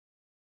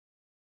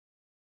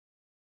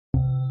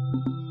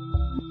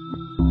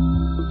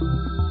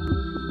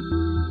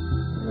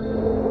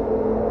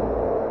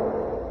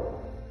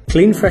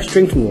Clean, fresh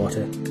drinking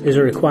water is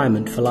a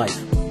requirement for life,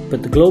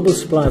 but the global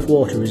supply of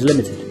water is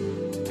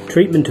limited.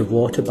 Treatment of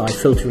water by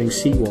filtering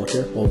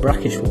seawater or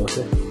brackish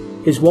water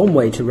is one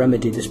way to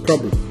remedy this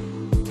problem.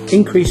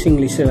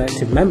 Increasingly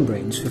selective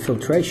membranes for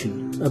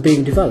filtration are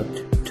being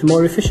developed to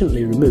more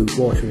efficiently remove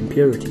water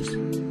impurities.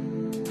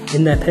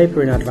 In their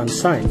paper in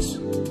Advanced Science,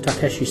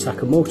 Takeshi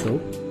Sakamoto,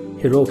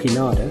 Hiroki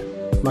Nada,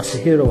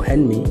 Masahiro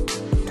Henmi,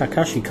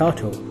 Takashi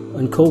Kato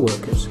and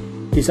co-workers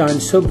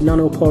designed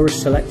sub-nanoporous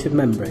selective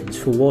membranes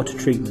for water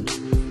treatment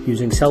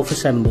using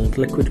self-assembled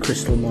liquid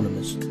crystal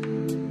monomers.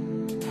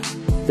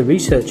 The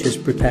researchers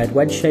prepared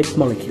wedge-shaped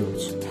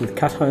molecules with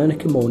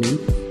cationic ammonium,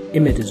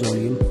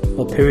 imidazolium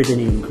or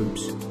pyridinium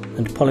groups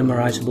and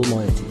polymerizable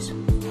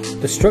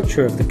moieties. The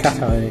structure of the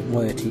cationic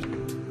moiety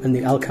and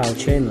the alkyl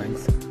chain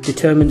length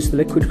determines the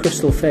liquid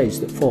crystal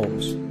phase that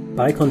forms,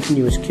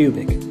 bicontinuous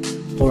cubic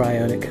or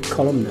ionic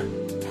columnar.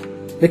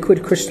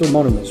 Liquid crystal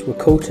monomers were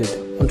coated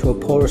onto a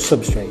porous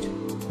substrate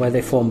where they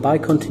form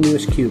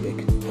bicontinuous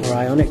cubic or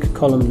ionic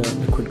columnar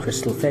liquid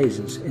crystal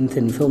phases in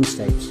thin film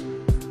states.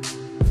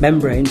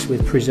 Membranes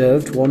with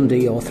preserved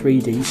 1D or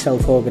 3D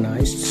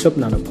self-organized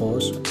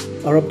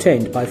sub-nanopores are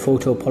obtained by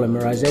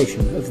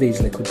photopolymerization of these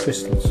liquid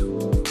crystals.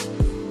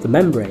 The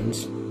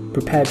membranes,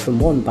 prepared from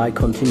one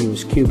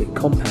bicontinuous cubic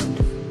compound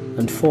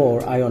and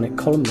 4 ionic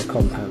columnar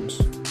compounds,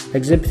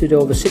 exhibited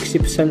over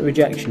 60%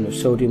 rejection of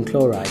sodium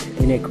chloride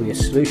in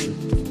aqueous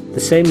solution,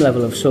 the same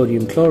level of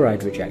sodium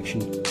chloride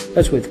rejection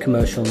as with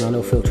commercial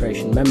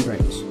nanofiltration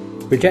membranes.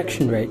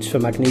 Rejection rates for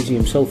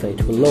magnesium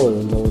sulfate were lower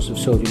than those of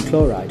sodium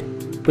chloride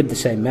with the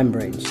same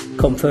membranes,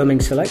 confirming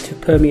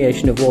selective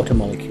permeation of water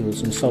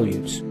molecules and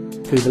solutes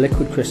through the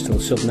liquid crystal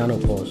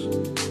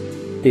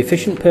sub-nanopores. The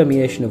efficient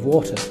permeation of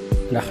water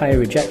and a higher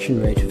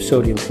rejection rate of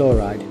sodium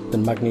chloride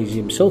than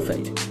magnesium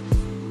sulfate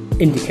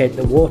indicate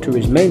that water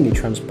is mainly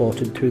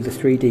transported through the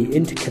 3D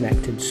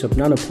interconnected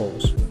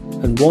sub-nanopores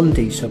and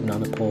 1D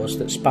sub-nanopores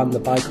that span the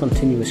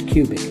bicontinuous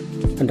cubic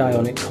and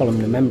ionic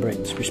columnar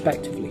membranes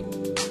respectively.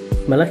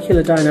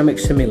 Molecular dynamic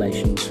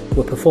simulations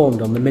were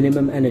performed on the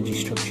minimum energy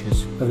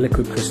structures of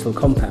liquid crystal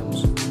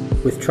compounds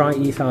with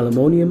triethyl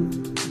ammonium,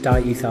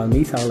 diethyl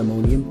methyl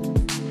ammonium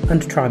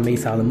and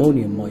trimethyl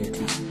ammonium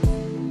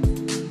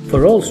moieties.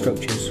 For all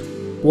structures,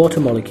 water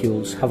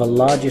molecules have a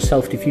larger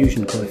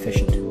self-diffusion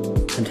coefficient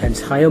and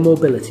hence higher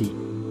mobility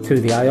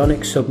through the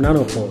ionic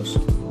sub-nanopores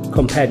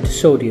compared to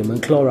sodium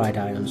and chloride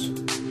ions.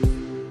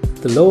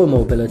 The lower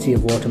mobility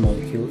of water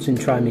molecules in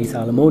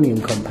trimethyl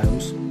ammonium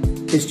compounds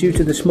is due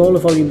to the smaller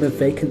volume of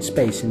vacant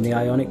space in the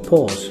ionic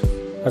pores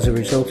as a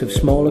result of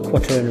smaller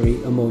quaternary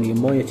ammonium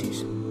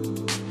moieties.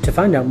 To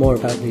find out more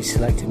about these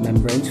selective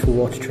membranes for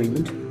water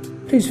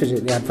treatment, please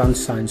visit the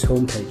Advanced Science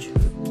homepage.